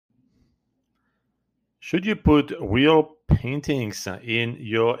Should you put real paintings in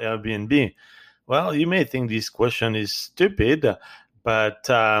your Airbnb? Well, you may think this question is stupid, but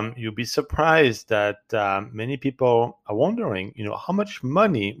you'll be surprised that many people are wondering, how much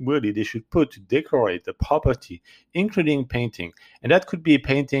money really they should put to decorate the property, including painting. And that could be a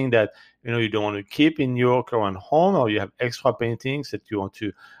painting that you don't want to keep in your current home, or you have extra paintings that you want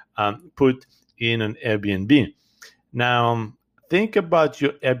to put in an Airbnb. Now, think about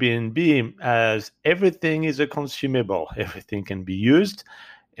your Airbnb as everything is a consumable. Everything can be used,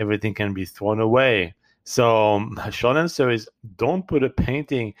 everything can be thrown away. So my short answer is don't put a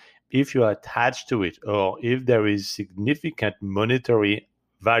painting if you're attached to it or if there is significant monetary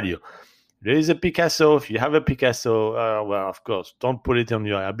value. There is a Picasso. If you have a Picasso, well, of course, don't put it on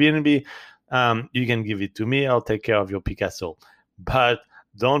your Airbnb. You can give it to me. I'll take care of your Picasso. But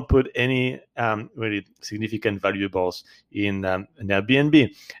don't put any really significant valuables in an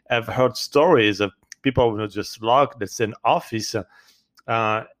Airbnb. I've heard stories of people who just lock, let's say, an office,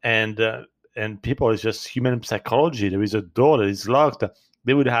 and people, it's just human psychology. There is a door that is locked.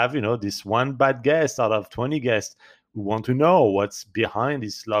 They would have, this one bad guest out of 20 guests who want to know what's behind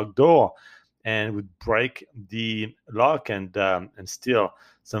this locked door, and would break the lock and steal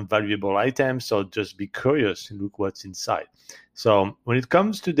some valuable items. So just be curious and look what's inside. So when it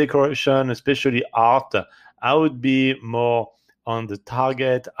comes to decoration, especially art, I would be more on the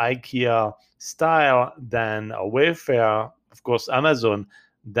Target, IKEA style than a Wayfair, of course, Amazon,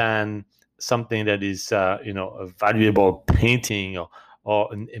 than something that is, a valuable painting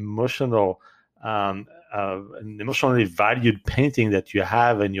or an emotionally valued painting that you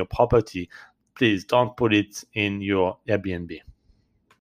have in your property. Please don't put it in your Airbnb.